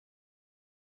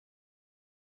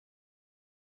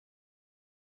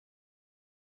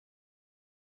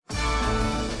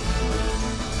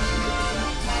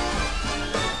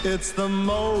It's the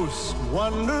most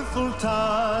wonderful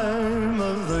time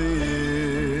of the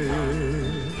year.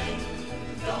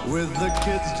 With the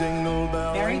kids jingle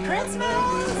bells. Merry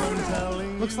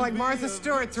Christmas! Looks like Martha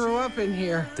Stewart threw up in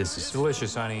here. This is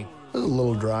delicious, honey. It's a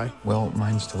little dry. Well,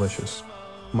 mine's delicious.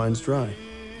 Mine's dry.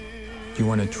 Do you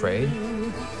want to trade?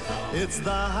 It's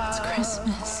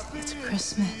Christmas. It's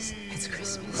Christmas. It's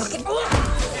Christmas.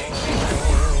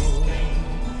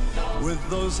 with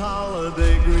those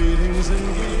holiday greetings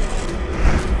and gifts.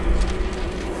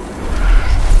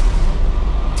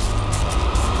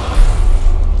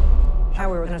 How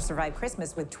we were going to survive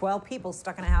Christmas with 12 people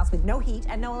stuck in a house with no heat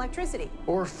and no electricity.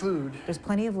 Or food. There's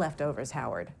plenty of leftovers,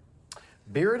 Howard.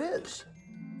 Beer it is.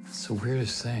 It's the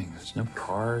weirdest thing. There's no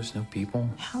cars, no people.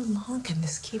 How long can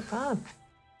this keep up?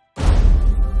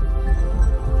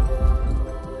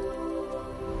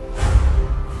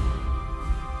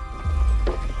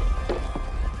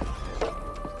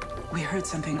 We heard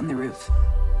something on the roof.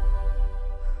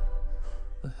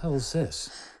 The hell's this?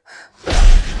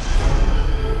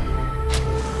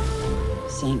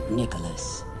 St.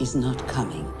 Nicholas is not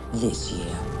coming this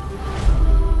year.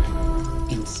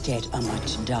 Instead, a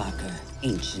much darker,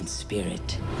 ancient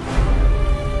spirit.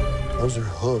 Those are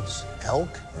hooves.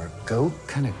 Elk or a goat? What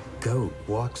kind of goat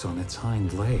walks on its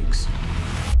hind legs?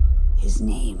 His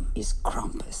name is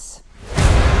Krampus.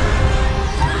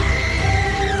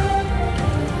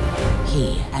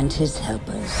 He and his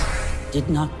helpers did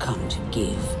not come to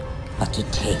give, but to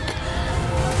take.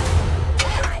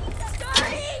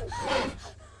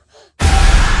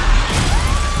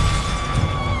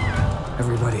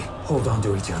 Everybody, hold on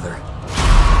to each other.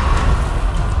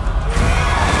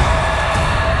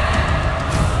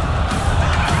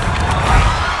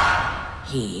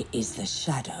 He is the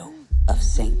shadow of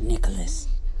St. Nicholas.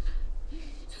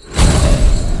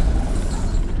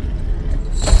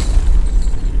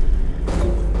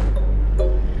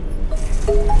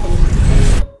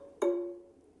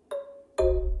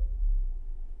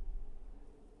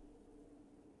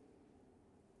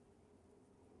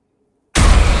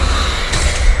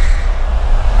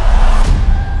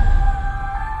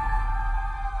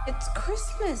 It's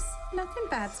Christmas. Nothing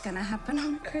bad's gonna happen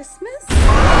on Christmas.